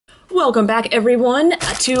Welcome back, everyone,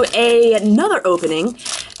 to another opening.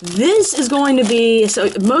 This is going to be, so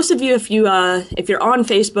most of you, if you're on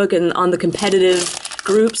Facebook and on the competitive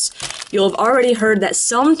groups, you'll have already heard that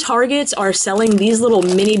some Targets are selling these little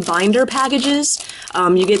mini binder packages.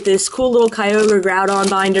 You get this cool little Kyogre Groudon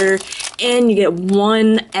binder, and you get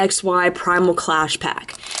one XY Primal Clash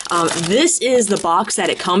pack. This is the box that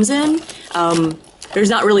it comes in. There's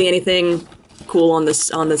not really anything cool on the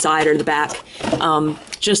side or the back.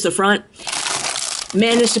 Just the front.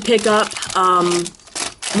 Managed to pick up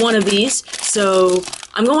one of these, so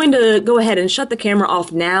I'm going to go ahead and shut the camera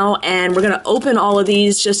off now, and we're going to open all of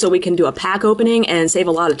these just so we can do a pack opening and save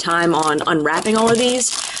a lot of time on unwrapping all of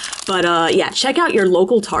these. But yeah, check out your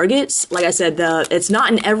local Targets. Like I said, it's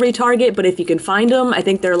not in every Target, but if you can find them, I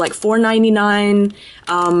think they're like $4.99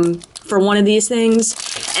 for one of these things.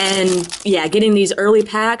 And yeah, getting these early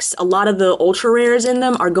packs, a lot of the ultra rares in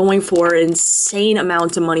them are going for insane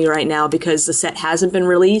amounts of money right now because the set hasn't been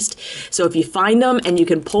released. So if you find them and you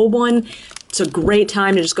can pull one, it's a great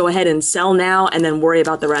time to just go ahead and sell now and then worry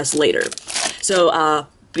about the rest later. So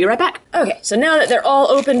be right back. Okay, so now that they're all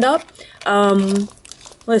opened up,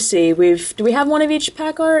 let's see, do we have one of each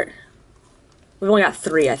pack art? We've only got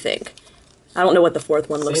 3, I think. I don't know what the 4th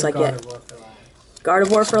one looks like yet.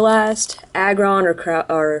 Gardevoir for last, Aggron or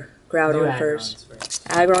Groudon first.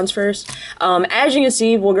 Aggron's first. As you can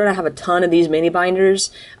see, we're going to have a ton of these mini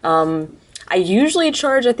binders. I usually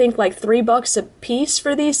charge, I think, like $3 a piece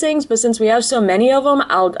for these things, but since we have so many of them,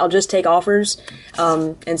 I'll just take offers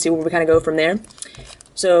and see where we kind of go from there.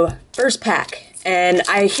 So, first pack. And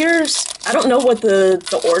I don't know what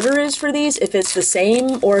the order is for these, if it's the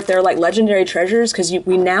same or if they're like legendary treasures, because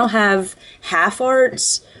we now have half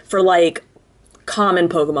arts for like common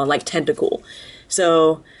Pokemon, like Tentacool.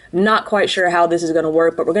 So, not quite sure how this is going to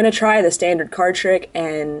work, but we're going to try the standard card trick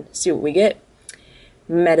and see what we get.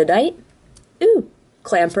 Metadite. Ooh.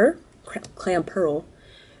 Clamperl.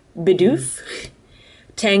 Bidoof.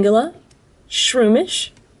 Tangela. Shroomish.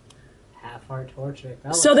 Half-heart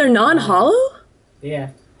Torchic. So they're non-hollow? Yeah.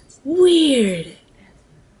 Weird.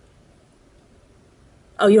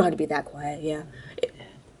 Oh, you don't have to be that quiet, yeah.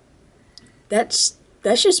 That's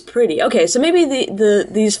just pretty. Okay, so maybe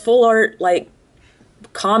these full art, like,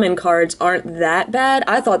 common cards aren't that bad.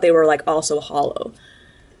 I thought they were, like, also hollow.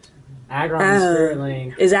 Aggron Spirit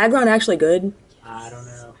Link. Is Aggron actually good? I don't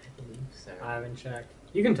know. I haven't checked.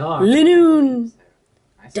 You can talk. Linoon!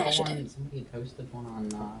 I saw one, somebody posted one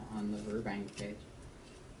on the Burbank page.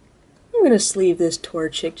 I'm gonna sleeve this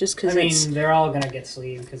Torchic just because I mean, they're all gonna get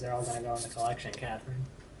sleeved because they're all gonna go in the collection, Catherine.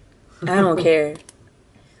 I don't care.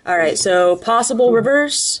 Alright, so possible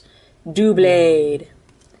reverse, Doublade.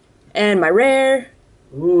 And my rare.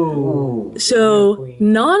 Ooh. So,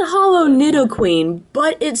 non-hollow Nidoqueen,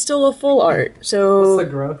 but it's still a full art. So what's the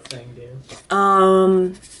growth thing do?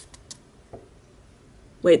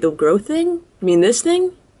 Wait, the growth thing? You mean this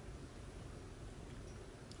thing?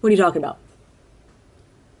 What are you talking about?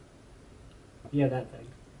 Yeah, that thing.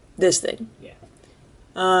 This thing. Yeah.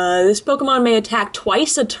 This Pokemon may attack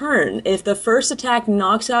twice a turn. If the first attack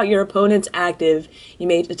knocks out your opponent's active, you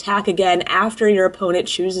may attack again after your opponent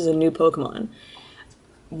chooses a new Pokemon.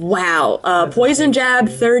 Wow. Poison Jab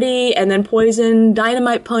 30, and then Poison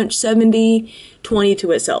Dynamite Punch 70, 20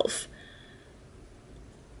 to itself.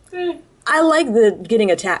 I like the getting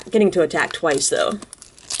to attack twice, though.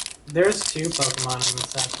 There's 2 Pokemon in the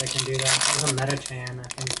set that can do that. There's a Metachan, I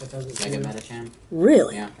think, that does it too. Mega Metachan?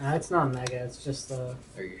 Really? Yeah. It's not Mega, it's just the...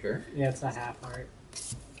 Are you sure? Yeah, it's a half art.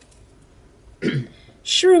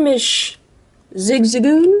 Shroomish,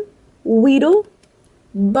 Zigzagoon, Weedle,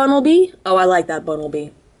 Bunnelby. Oh, I like that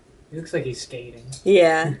Bunnelby. He looks like he's skating.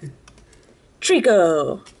 Yeah.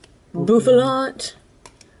 Trico, Bouffalant,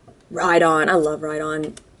 Rhydon. I love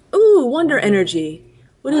Rhydon. Ooh, Wonder Energy.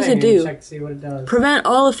 What does it do? Check to see what it does. Prevent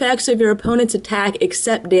all effects of your opponent's attack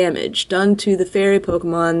except damage done to the fairy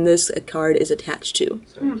Pokemon this card is attached to.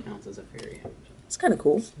 So it counts as a fairy. It's kind of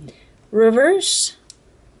cool. Reverse,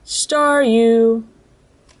 Staryu,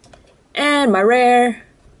 and my rare,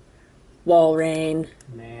 Walrein.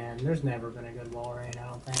 Man, there's never been a good Walrein, I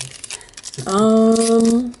don't think.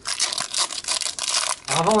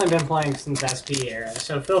 I've only been playing since SP era,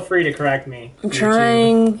 so feel free to correct me. I'm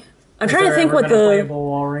trying to think what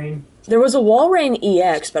There was a Walrein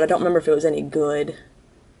EX, but I don't remember if it was any good.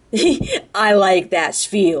 I like that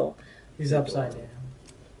feel. He's upside down.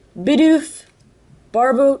 Bidoof,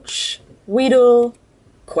 Barboach, Weedle,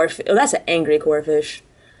 Corphish. Oh, that's an angry Corphish.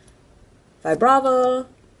 Vibrava,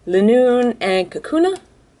 Linoon, and Kakuna.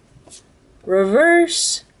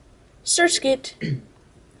 Reverse, Surskit,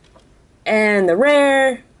 and the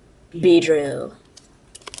rare Beedrill.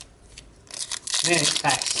 Man, these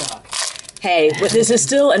packs suck. Hey, but this is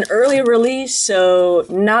still an early release, so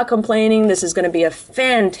not complaining. This is going to be a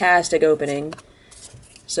fantastic opening.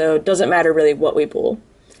 So it doesn't matter really what we pull.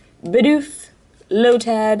 Bidoof,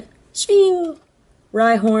 Lotad, Spheal,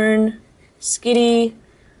 Rhyhorn, Skitty,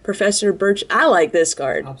 Professor Birch. I like this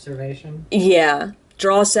card. Observation. Yeah.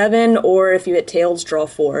 Draw 7, or if you hit tails, draw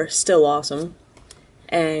 4. Still awesome.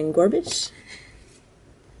 And Gorbis.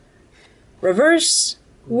 Reverse,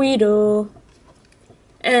 Weedle.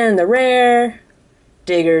 And the rare,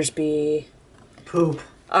 Diggersby. Poop.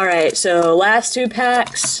 Alright, so last 2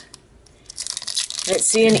 packs. Let's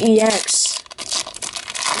see an EX.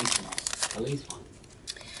 At least one.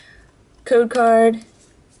 Code card.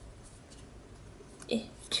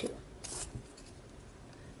 2.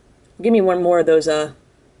 Give me one more of those,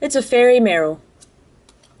 it's a Fairy Meryl.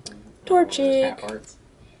 Torchic. Cat parts.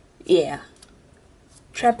 Yeah.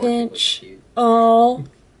 Torchic looks Trapinch. cute. Oh,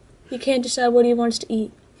 he can't decide what he wants to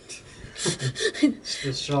eat. It's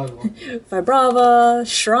the struggle. Vibrava,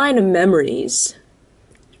 Shrine of Memories.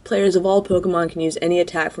 Players of all Pokemon can use any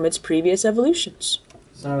attack from its previous evolutions.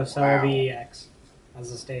 So it'll be EX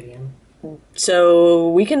as a stadium. So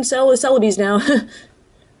we can sell the Celebes now.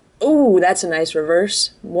 Ooh, that's a nice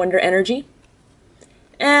reverse. Wonder Energy.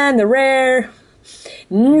 And the rare.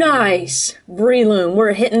 Nice! Breloom.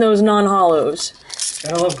 We're hitting those non-hollows.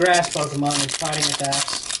 Gotta love grass Pokemon and fighting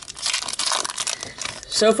attacks.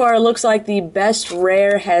 So far, it looks like the best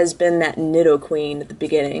rare has been that Nidoqueen at the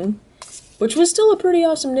beginning, which was still a pretty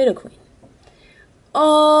awesome Nidoqueen.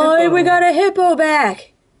 Oh, Hippo. we got a Hippo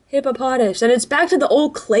back! Hippopotamus. And it's back to the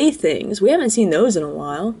old clay things. We haven't seen those in a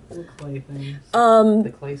while. Little clay things.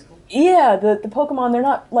 The clay sculpture? Yeah, the Pokemon, they're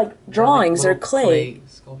not like drawings, they're Little clay.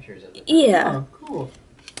 sculptures of it. Yeah. Oh, cool.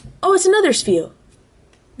 Oh, it's another Spheal.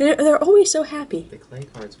 They're always so happy. The clay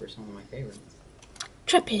cards were some of my favorites.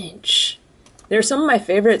 Trapinch. They're some of my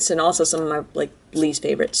favorites and also some of my least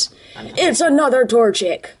favorites. I know. It's another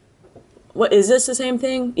Torchic. What is this the same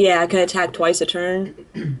thing? Yeah, I can attack twice a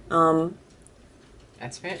turn.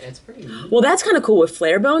 That's pretty neat. Well, that's kind of cool with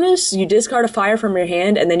Flare bonus. You discard a fire from your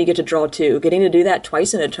hand and then you get to draw 2. Getting to do that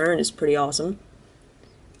twice in a turn is pretty awesome.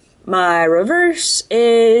 My reverse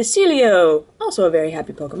is Celio, also a very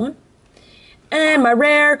happy Pokemon. And my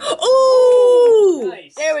rare, ooh!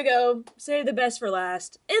 Nice. There we go. Save the best for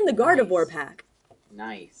last. In the Gardevoir pack.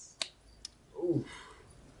 Nice. Ooh.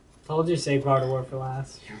 Told you save Gardevoir for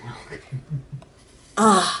last. You're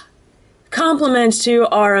welcome. Compliments to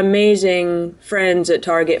our amazing friends at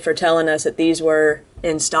Target for telling us that these were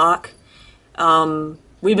in stock.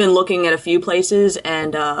 We've been looking at a few places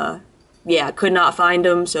and, yeah, could not find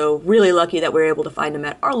them. So really lucky that we were able to find them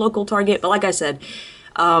at our local Target. But like I said,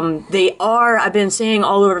 I've been seeing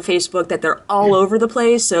all over Facebook that they're all over the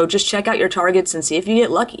place. So just check out your Targets and see if you get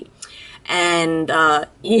lucky. And,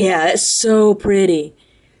 yeah, it's so pretty.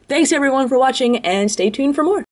 Thanks everyone for watching and stay tuned for more.